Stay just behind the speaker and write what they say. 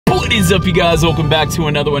What is up, you guys? Welcome back to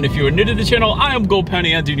another one. If you are new to the channel, I am Gold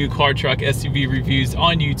Penny. I do new car, truck, SUV reviews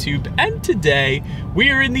on YouTube, and today we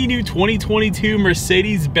are in the new 2022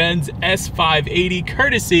 Mercedes-Benz S580,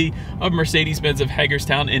 courtesy of Mercedes-Benz of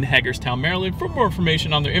Hagerstown in Hagerstown, Maryland. For more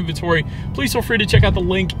information on their inventory, please feel free to check out the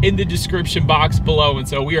link in the description box below. And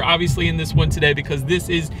so we are obviously in this one today because this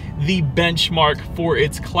is the benchmark for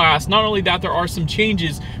its class. Not only that, there are some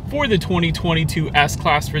changes for the 2022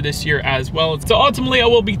 S-Class for this year as well. So ultimately, I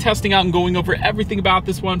will be testing out and going over everything about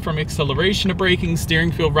this one, from acceleration to braking,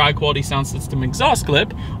 steering feel, ride quality, sound system, exhaust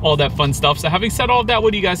clip, all that fun stuff. So having said all of that,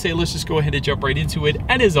 what do you guys say? Let's just go ahead and jump right into it.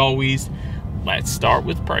 And as always, let's start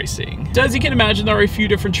with pricing. So as you can imagine, there are a few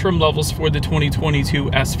different trim levels for the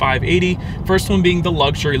 2022 S580. First one being the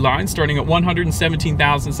luxury line, starting at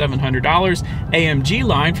 $117,700. AMG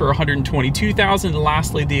line for $122,000. And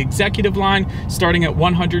lastly, the executive line starting at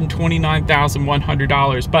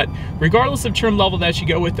 $129,100. But regardless of trim level that you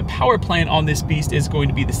go with, the power plant on this beast is going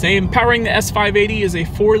to be the same. Powering the S580 is a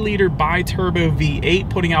 4-liter bi-turbo V8,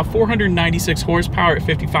 putting out 496 horsepower at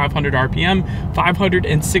 5,500 RPM,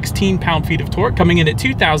 516 pound-feet of torque, coming in at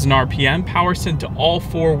 2,000 RPM, power sent to all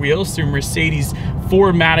four wheels through Mercedes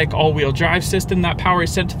 4MATIC all-wheel drive system. That power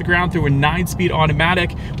is sent to the ground through a 9-speed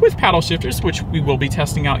automatic with paddle shifters, which we will be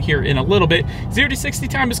testing out here in a little bit. 0 to 60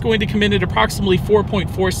 time is going to come in at approximately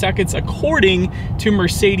 4.4 seconds according to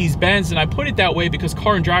Mercedes-Benz, and I put it that way because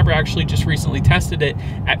Car and Driver actually just recently tested it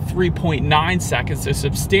at 3.9 seconds, so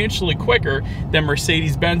substantially quicker than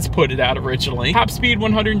Mercedes-Benz put it out originally. Top speed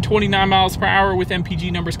 129 miles per hour with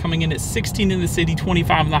MPG numbers coming in at 16 in the city,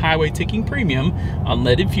 25 on the highway, taking premium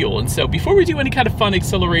unleaded fuel. And so before we do any kind of fun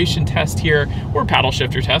acceleration test here or paddle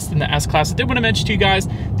shifter test in the S-Class, I did want to mention to you guys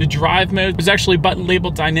the drive mode. There's actually a button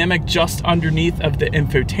labeled dynamic just underneath of the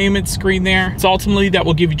infotainment screen there. So ultimately that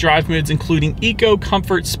will give you drive modes including eco,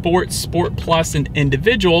 comfort, sport, sport plus, and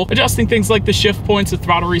individual, adjusting things like the shift points, the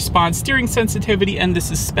throttle response, steering sensitivity, and the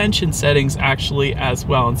suspension settings actually as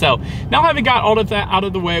well. And so now having got all of that out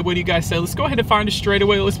of the way, what do you guys say? Let's go ahead and find a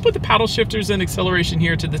straightaway. Let's put the paddle shifters and acceleration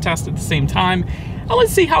here to the test at the same time. Now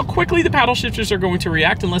let's see how quickly the paddle shifters are going to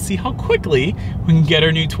react, and let's see how quickly we can get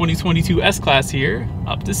our new 2022 S-Class here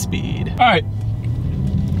up to speed. All right,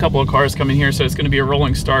 a couple of cars coming here, so it's going to be a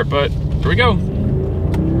rolling start, but here we go.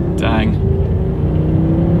 Dang.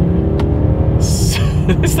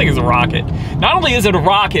 This thing is a rocket. Not only is it a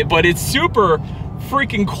rocket, but it's super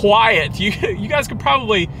freaking quiet. You guys could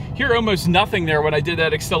probably hear almost nothing there when I did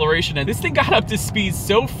that acceleration, and this thing got up to speed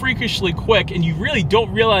so freakishly quick, and you really don't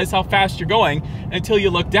realize how fast you're going until you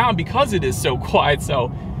look down because it is so quiet. So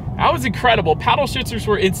that was incredible. Paddle shifters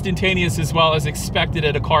were instantaneous as well, as expected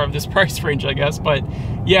at a car of this price range, I guess. But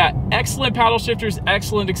yeah, excellent paddle shifters,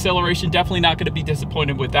 excellent acceleration. Definitely not going to be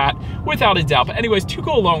disappointed with that, without a doubt. But anyways, to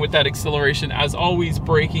go along with that acceleration, as always,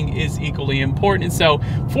 braking is equally important. And so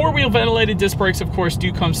 4-wheel ventilated disc brakes, of course,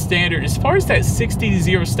 do come standard. As far as that 60 to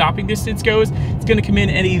 0 stopping distance goes, it's going to come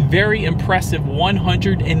in at a very impressive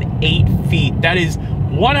 108 feet. That is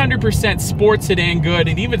 100% sports sedan good,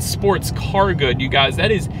 and even sports car good, you guys.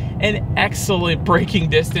 That is an excellent braking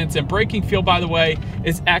distance, and braking feel, by the way,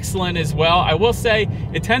 is excellent as well. I will say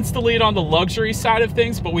it tends to lead on the luxury side of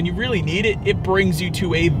things, but when you really need it, it brings you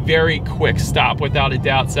to a very quick stop without a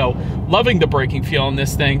doubt. So loving the braking feel in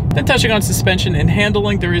this thing. Then touching on suspension and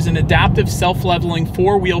handling, there is an adaptive self-leveling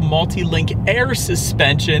 4-wheel multi-link air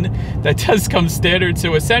suspension that does come standard.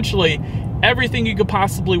 So essentially everything you could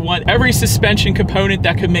possibly want, every suspension component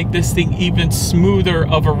that could make this thing even smoother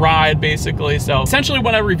of a ride, basically. So essentially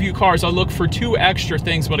when I review cars, I look for 2 extra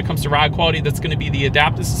things when it comes to ride quality. That's going to be the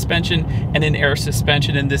adaptive suspension and an air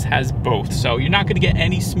suspension, and this has both. So you're not going to get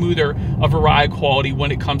any smoother of a ride quality when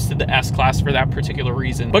it comes to the S-Class for that particular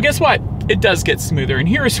reason. But guess what? It does get smoother, and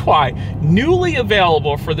here's why. Newly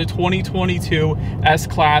available for the 2022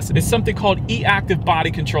 S-Class is something called e-active body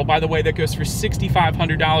control. By the way, that goes for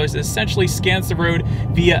 $6,500. It essentially scans the road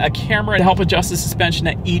via a camera to help adjust the suspension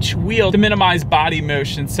at each wheel to minimize body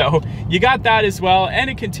motion. So you got that as well. And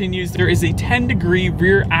it continues. There is a 10-degree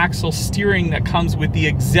rear axle steering that comes with the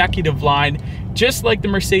executive line, just like the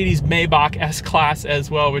Mercedes Maybach S-Class as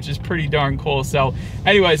well, which is pretty darn cool. So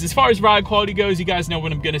anyways, as far as ride quality goes, you guys know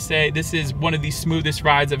what I'm gonna say. This is one of the smoothest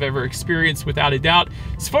rides I've ever experienced, without a doubt.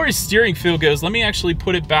 As far as steering feel goes, let me actually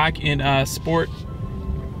put it back in sport.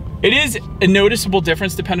 It is a noticeable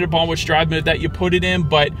difference depending upon which drive mode that you put it in,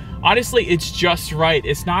 but honestly, it's just right.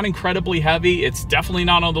 It's not incredibly heavy. It's definitely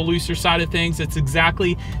not on the looser side of things. It's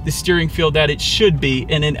exactly the steering feel that it should be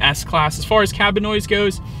in an S-Class. As far as cabin noise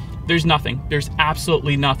goes, there's nothing. There's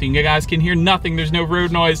absolutely nothing. You guys can hear nothing. There's no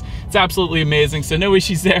road noise. It's absolutely amazing. So no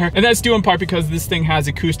issues there. And that's due in part because this thing has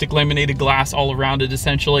acoustic laminated glass all around it,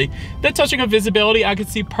 essentially. That touching of visibility, I could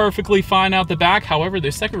see perfectly fine out the back. However,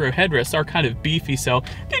 the second row headrests are kind of beefy, so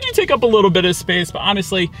they do take up a little bit of space, but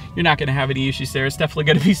honestly, you're not gonna have any issues there. It's definitely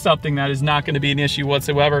gonna be something that is not gonna be an issue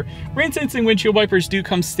whatsoever. Rain sensing windshield wipers do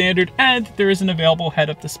come standard, and there is an available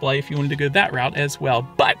head-up display if you wanted to go that route as well.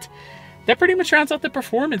 But that pretty much rounds out the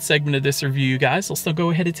performance segment of this review, you guys. Let's now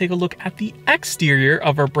go ahead and take a look at the exterior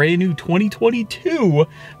of our brand new 2022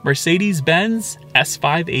 Mercedes-Benz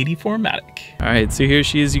S580 4MATIC. All right, so here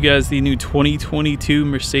she is, you guys, the new 2022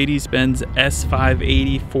 Mercedes-Benz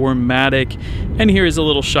S580 4MATIC. And here is a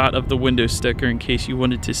little shot of the window sticker in case you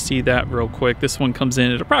wanted to see that real quick. This one comes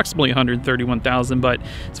in at approximately $131,000, but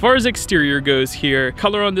as far as exterior goes here,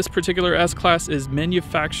 color on this particular S-Class is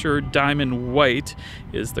manufactured diamond white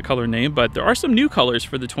is the color name, but there are some new colors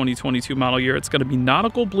for the 2022 model year. It's going to be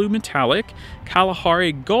nautical blue metallic,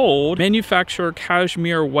 Kalahari gold, manufacturer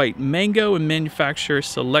cashmere white mango, and manufacturer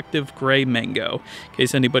selective gray mango. In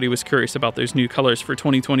case anybody was curious about those new colors for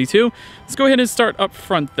 2022. Let's go ahead and start up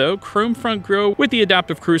front though. Chrome front grille with the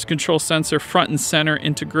adaptive cruise control sensor front and center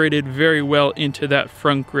integrated very well into that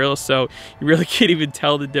front grille, so you really can't even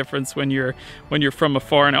tell the difference when you're from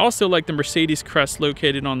afar. And I also like the Mercedes crest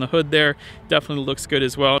located on the hood there. Definitely looks good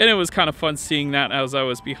as well. And it was kind of fun seeing that as I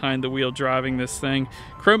was behind the wheel driving this thing.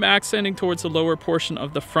 Chrome accenting towards the lower portion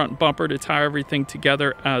of the front bumper to tie everything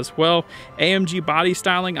together as well. AMG body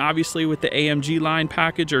styling, obviously with the AMG line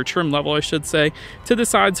package, or trim level I should say. To the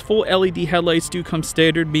sides, full LED headlights do come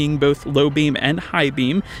standard, being both low beam and high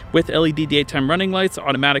beam, with LED daytime running lights,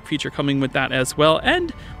 automatic feature coming with that as well,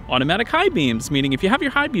 and automatic high beams, meaning if you have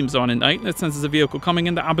your high beams on at night and it senses a vehicle coming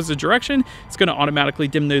in the opposite direction, it's going to automatically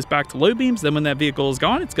dim those back to low beams. Then when that vehicle is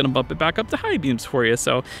gone, it's going to bump it back up to high beams for you.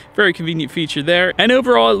 So very convenient feature there. And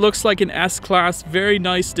overall, it looks like an S-Class. Very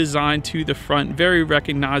nice design to the front, very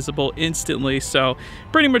recognizable instantly. So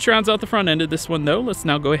pretty much rounds out the front end of this one though. Let's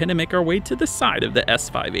now go ahead and make our way to the side of the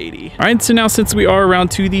S580. All right, so now since we are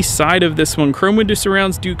around to the side of this one, chrome window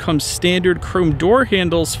surrounds do come standard. Chrome door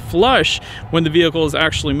handles flush when the vehicle is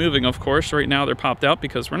actually moving, of course. Right now they're popped out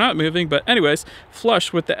because we're not moving, but anyways,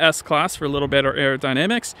 flush with the S-Class for a little better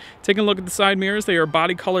aerodynamics. Taking a look at the side mirrors, they are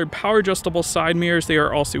body colored power adjustable side mirrors. They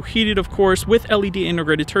are also heated, of course, with LED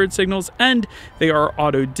integrated turn signals, and they are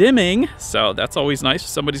auto dimming, so that's always nice if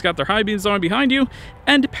somebody's got their high beams on behind you,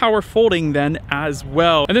 and power folding then as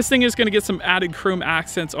well. And this thing is going to get some added chrome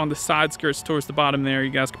accents on the side skirts towards the bottom there. You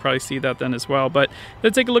guys can probably see that then as well. But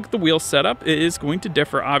let's take a look at the wheel setup. It is going to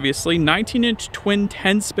differ, obviously. 19-inch twin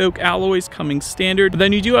 10-spoke alloys coming standard. But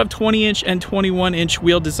then you do have 20-inch and 21-inch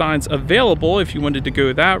wheel designs available if you wanted to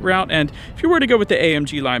go that route. And if you were to go with the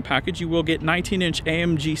AMG line package, you will get 19-inch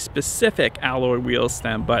AMG specific alloy wheels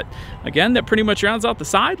then. But again, that pretty much rounds out the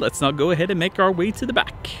side. Let's now go ahead and make our way to the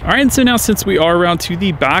back. All right, and so now since we are around to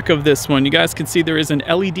the back of this one, you guys can see there is an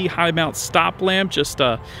LED high mount stop lamp just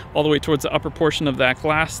all the way towards the upper portion of that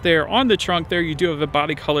glass there. On the trunk there, you do have a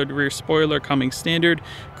body colored rear spoiler coming standard.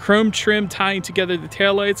 Chrome trim tying together the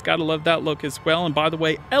taillights. Gotta love that look as well. And by the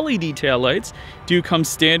way, LED taillights do come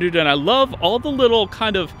standard, and I love all the little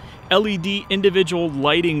kind of LED individual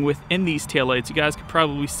lighting within these taillights. You guys can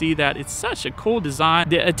probably see that. It's such a cool design.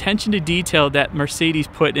 The attention to detail that Mercedes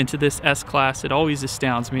put into this S-Class, it always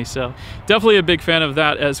astounds me. So definitely a big fan of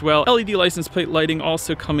that as well. LED license plate lighting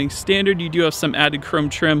also coming standard. You do have some added chrome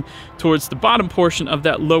trim towards the bottom portion of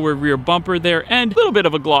that lower rear bumper there, and a little bit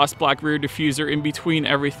of a gloss black rear diffuser in between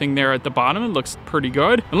everything there at the bottom. It looks pretty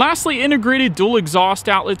good. And lastly, integrated dual exhaust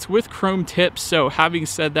outlets with chrome tips. So having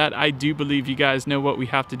said that, I do believe you guys know what we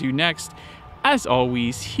have to do next. As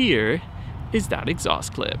always, here is that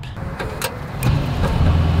exhaust clip.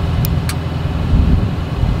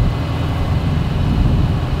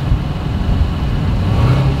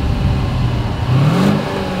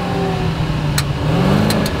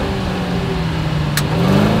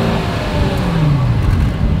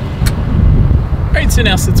 So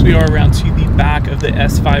now since we are around to the back of the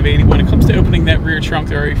S580, when it comes to opening that rear trunk,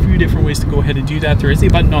 there are a few different ways to go ahead and do that. There is a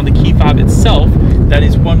button on the key fob itself. That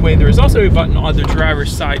is one way. There is also a button on the driver's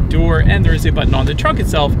side door, and there is a button on the trunk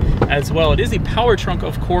itself as well. It is a power trunk,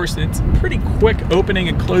 of course, and it's a pretty quick opening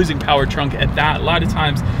and closing power trunk at that. A lot of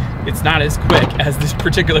times it's not as quick as this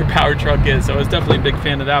particular power truck is. So I was definitely a big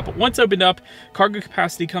fan of that. But once opened up, cargo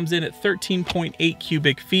capacity comes in at 13.8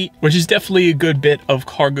 cubic feet, which is definitely a good bit of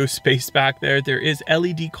cargo space back there. There is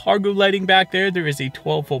LED cargo lighting back there. There is a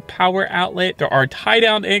 12-volt power outlet. There are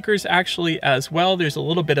tie-down anchors actually as well. There's a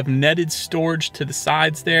little bit of netted storage to the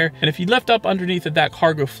sides there. And if you lift up underneath of that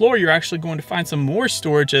cargo floor, you're actually going to find some more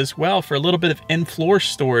storage as well for a little bit of in-floor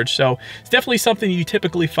storage. So it's definitely something you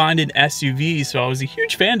typically find in SUVs. So I was a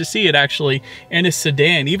huge fan to see it actually in a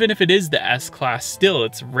sedan, even if it is the S-Class. Still,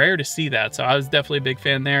 it's rare to see that. So I was definitely a big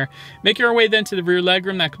fan there. Making our way then to the rear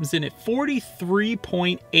legroom, that comes in at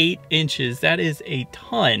 43.8 inches. That is a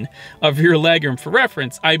ton of rear legroom. For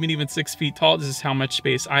reference, I'm even 6 feet tall. This is how much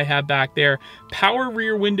space I have back there. Power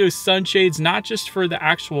rear window sunshades, not just for the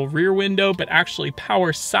actual rear window, but actually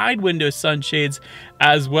power side window sunshades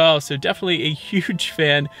as well. So definitely a huge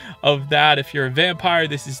fan of that. If you're a vampire,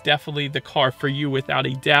 this is definitely the car for you without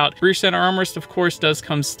a doubt. Rear center armrest, of course, does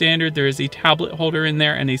come standard. There is a tablet holder in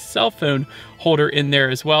there and a cell phone holder in there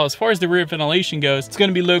as well. As far as the rear ventilation goes, it's going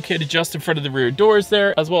to be located just in front of the rear doors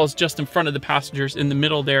there, as well as just in front of the passengers in the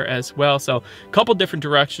middle there as well. So a couple different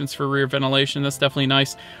directions for rear ventilation. That's definitely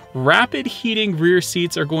nice. Rapid heating rear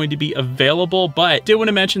seats are going to be available, but I did want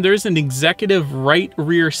to mention there's an executive right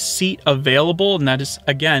rear seat available, and that is,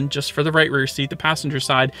 again, just for the right rear seat, the passenger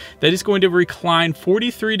side, that is going to recline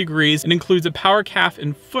 43 degrees. It includes a power calf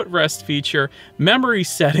and footrest feature, memory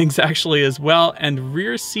settings actually as well, and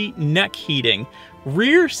rear seat neck heating.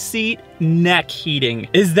 Rear seat neck heating.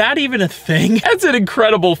 Is that even a thing? That's an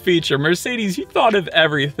incredible feature. Mercedes, you thought of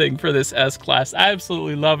everything for this S-Class. I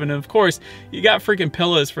absolutely love it. And of course, you got freaking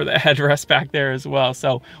pillows for the headrest back there as well.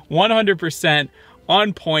 So 100%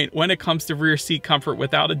 on point when it comes to rear seat comfort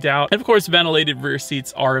without a doubt. And of course, ventilated rear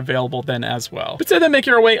seats are available then as well. But so then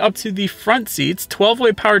making our way up to the front seats,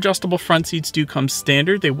 12-way power adjustable front seats do come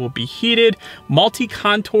standard. They will be heated.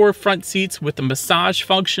 Multi-contour front seats with the massage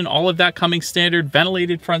function, all of that coming standard.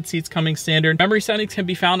 Ventilated front seats coming standard. Memory settings can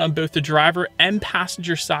be found on both the driver and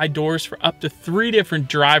passenger side doors for up to 3 different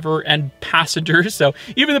driver and passengers. So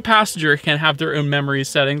even the passenger can have their own memory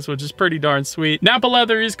settings, which is pretty darn sweet. Napa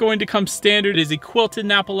leather is going to come standard. It is a quilted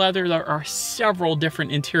Napa leather. There are several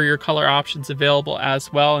different interior color options available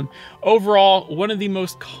as well. And overall, one of the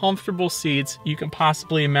most comfortable seats you can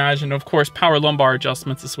possibly imagine. Of course, power lumbar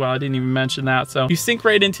adjustments as well. I didn't even mention that. So you sink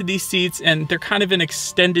right into these seats, and they're kind of an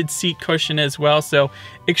extended seat cushion as well. So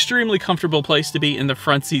extremely comfortable place to be in the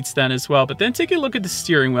front seats then as well. But then take a look at the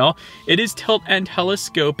steering wheel. It is tilt and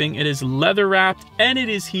telescoping. It is leather wrapped and it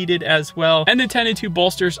is heated as well. And the 10-2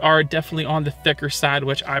 bolsters are definitely on the thicker side,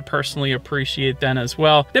 which I personally appreciate then as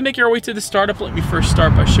well. Then make your way to the startup. Let me first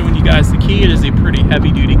start by showing you guys the key. It is a pretty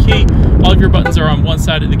heavy duty key. All of your buttons are on one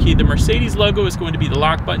side of the key. The Mercedes logo is going to be the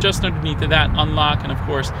lock button. Just underneath of that, unlock. And of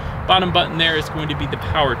course, bottom button there is going to be the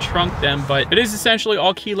power trunk then. But it is essentially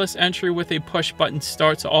all keyless entry with a push button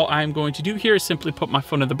start. So all I'm going to do here is simply put my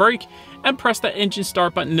foot on the brake and press that engine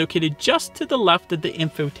start button located just to the left of the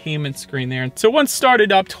infotainment screen there. So once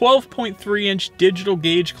started up, 12.3-inch digital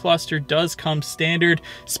gauge cluster does come standard.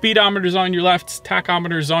 Speedometer's on your left,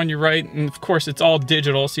 tachometer's on your right, and of course it's all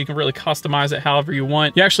digital, so you can really customize it however you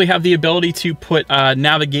want. You actually have the ability to put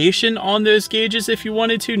navigation on those gauges if you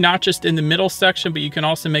wanted to, not just in the middle section, but you can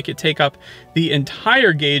also make it take up the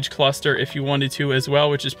entire gauge cluster if you wanted to as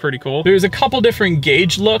well, which is pretty cool. There's a couple different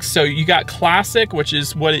gauge looks. So you got classic, which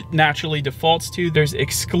is what it naturally defaults to. There's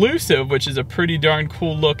exclusive, which is a pretty darn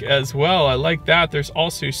cool look as well. I like that. There's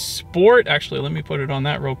also sport. Actually, let me put it on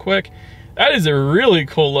that real quick. That is a really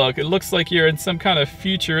cool look. It looks like you're in some kind of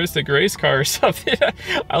futuristic race car or something.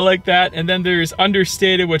 I like that. And then there's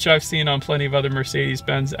understated, which I've seen on plenty of other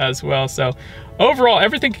Mercedes-Benz as well. So overall,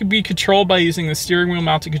 everything can be controlled by using the steering wheel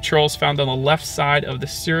mounted controls found on the left side of the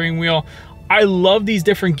steering wheel. I love these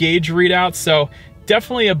different gauge readouts. So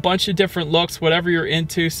definitely a bunch of different looks, whatever you're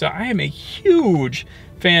into. So I am a huge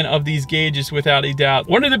fan of these gauges without a doubt.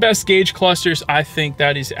 One of the best gauge clusters I think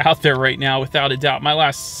that is out there right now without a doubt. My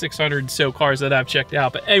last 600 so cars that I've checked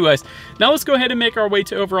out. But anyways, now let's go ahead and make our way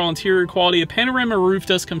to overall interior quality. A panorama roof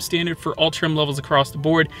does come standard for all trim levels across the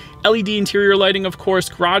board. LED interior lighting, of course.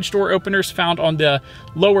 Garage door openers found on the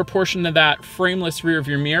lower portion of that frameless rear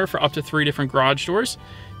view mirror for up to 3 different garage doors.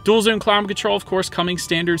 Dual zone climate control, of course, coming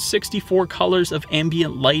standard. 64 colors of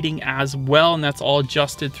ambient lighting as well, and that's all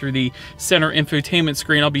adjusted through the center infotainment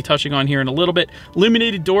screen I'll be touching on here in a little bit.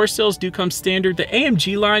 Illuminated door sills do come standard. The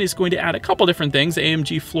AMG line is going to add a couple different things.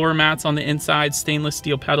 AMG floor mats on the inside, stainless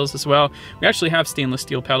steel pedals as well. We actually have stainless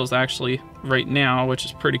steel pedals actually right now, which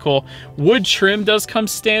is pretty cool. Wood trim does come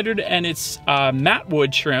standard, and it's matte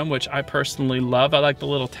wood trim, which I personally love. I like the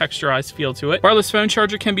little texturized feel to it. Wireless phone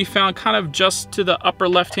charger can be found kind of just to the upper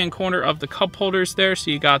left-hand corner of the cup holders there.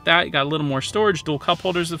 So you got that. You got a little more storage, dual cup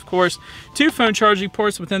holders, of course. 2 phone charging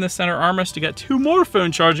ports within the center armrest. You got 2 more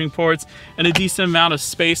phone charging ports and a decent amount of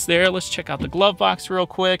space there. Let's check out the glove box real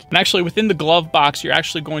quick. And actually within the glove box, you're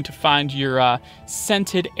actually going to find your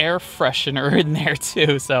scented air freshener in there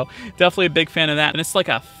too. So definitely a big fan of that. And it's like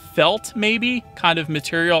a felt maybe kind of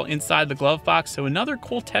material inside the glove box, so another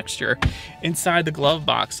cool texture inside the glove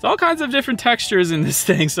box. All kinds of different textures in this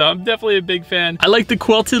thing, so I'm definitely a big fan. I like the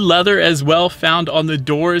quilted leather as well found on the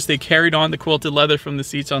doors. They carried on the quilted leather from the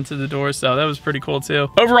seats onto the doors, so that was pretty cool too.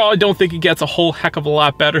 Overall, I don't think it gets a whole heck of a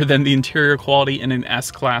lot better than the interior quality in an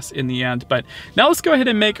S-Class in the end. But now let's go ahead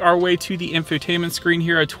and make our way to the infotainment screen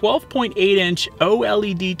here. A 12.8-inch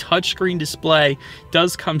OLED touchscreen display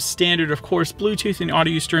does come standard, of course. Bluetooth and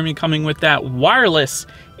audio streaming coming with that. Wireless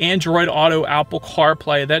Android Auto, Apple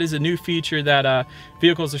CarPlay. That is a new feature that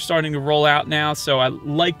vehicles are starting to roll out now, so I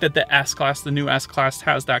like that the S-Class, the new S-Class,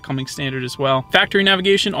 has that coming standard as well. Factory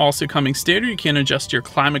navigation also coming standard. You can adjust your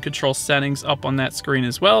climate control settings up on that screen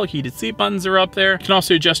as well. Heated seat buttons are up there. You can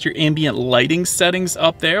also adjust your ambient lighting settings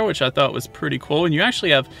up there, which I thought was pretty cool. And you actually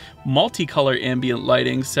have multicolor ambient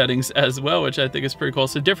lighting settings as well, which I think is pretty cool.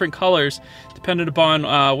 So different colors depending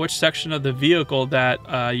upon which section of the vehicle that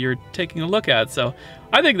you're taking a look at. So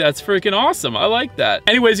I think that's freaking awesome. I like that.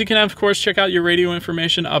 Anyways, you can, of course, check out your radio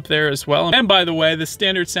information up there as well. And by the way, the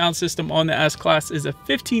standard sound system on the S-Class is a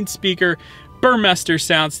 15-speaker Burmester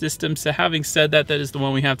sound system. So having said that, that is the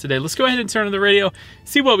one we have today. Let's go ahead and turn on the radio,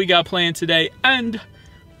 see what we got playing today, and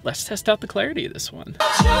let's test out the clarity of this one.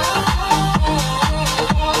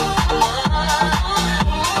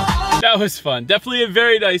 That was fun. Definitely a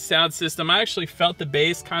very nice sound system. I actually felt the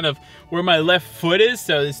bass kind of where my left foot is,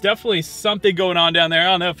 so there's definitely something going on down there. I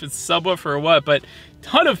don't know if it's subwoofer or what, but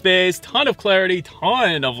ton of bass, ton of clarity,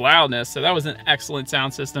 ton of loudness. So that was an excellent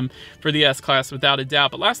sound system for the S-Class without a doubt.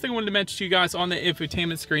 But last thing I wanted to mention to you guys on the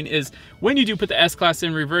infotainment screen is when you do put the S-Class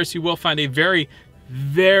in reverse, you will find a very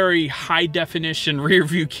high definition rear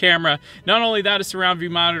view camera. Not only that, a surround view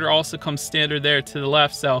monitor also comes standard there to the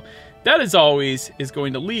left. So that, as always, is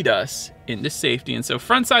going to lead us into safety. And so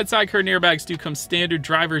front side curtain airbags do come standard,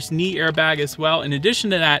 driver's knee airbag as well. In addition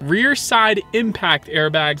to that, rear side impact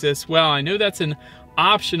airbags as well. I know that's an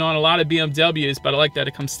option on a lot of BMWs, but I like that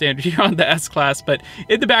it comes standard here on the S-Class. But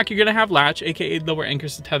in the back, you're going to have latch, aka lower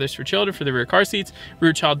anchors and tethers for children for the rear car seats,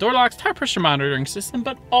 rear child door locks, tire pressure monitoring system,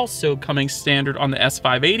 but also coming standard on the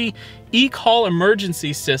S580. E-call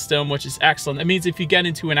emergency system, which is excellent. That means if you get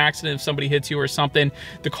into an accident, if somebody hits you or something,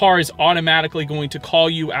 the car is automatically going to call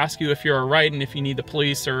you, ask you if you're all right, and if you need the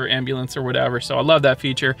police or ambulance or whatever. So I love that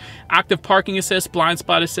feature. Active parking assist, blind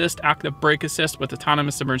spot assist, active brake assist with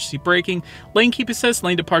autonomous emergency braking, lane keep assist,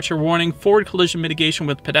 lane departure warning, forward collision mitigation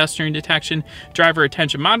with pedestrian detection, driver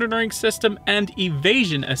attention monitoring system, and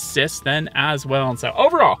evasion assist then as well. And so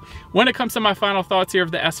overall, when it comes to my final thoughts here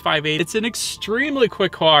of the S580, it's an extremely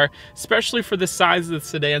quick car, especially for the size of the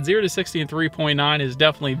sedan. 0 to 60 in 3.9 is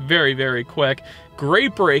definitely very quick.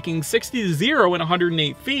 Great braking, 60 to 0 in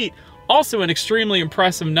 108 feet. Also an extremely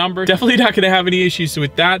impressive number. Definitely not going to have any issues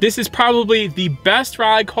with that. This is probably the best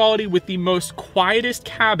ride quality with the most quietest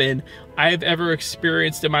cabin I have ever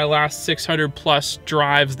experienced in my last 600 plus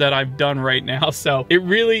drives that I've done right now. So it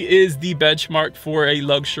really is the benchmark for a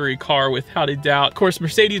luxury car without a doubt. Of course,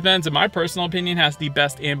 Mercedes-Benz, in my personal opinion, has the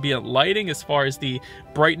best ambient lighting as far as the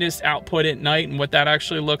brightness output at night and what that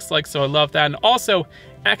actually looks like. So I love that. And also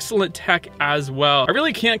excellent tech as well. I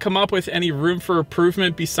really can't come up with any room for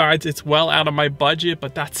improvement besides it's well out of my budget,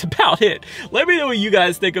 but that's about it. Let me know what you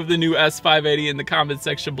guys think of the new S580 in the comment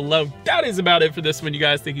section below. That is about it for this one, you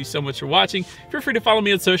guys. Thank you so much for watching. Feel free to follow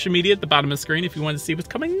me on social media at the bottom of the screen if you want to see what's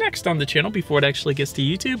coming next on the channel before it actually gets to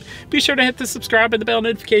YouTube. Be sure to hit the subscribe and the bell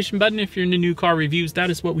notification button if you're into new car reviews.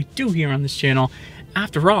 That is what we do here on this channel.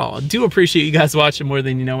 After all, I do appreciate you guys watching more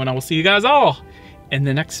than you know, and I will see you guys all in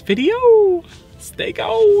the next video. Stay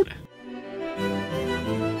gold.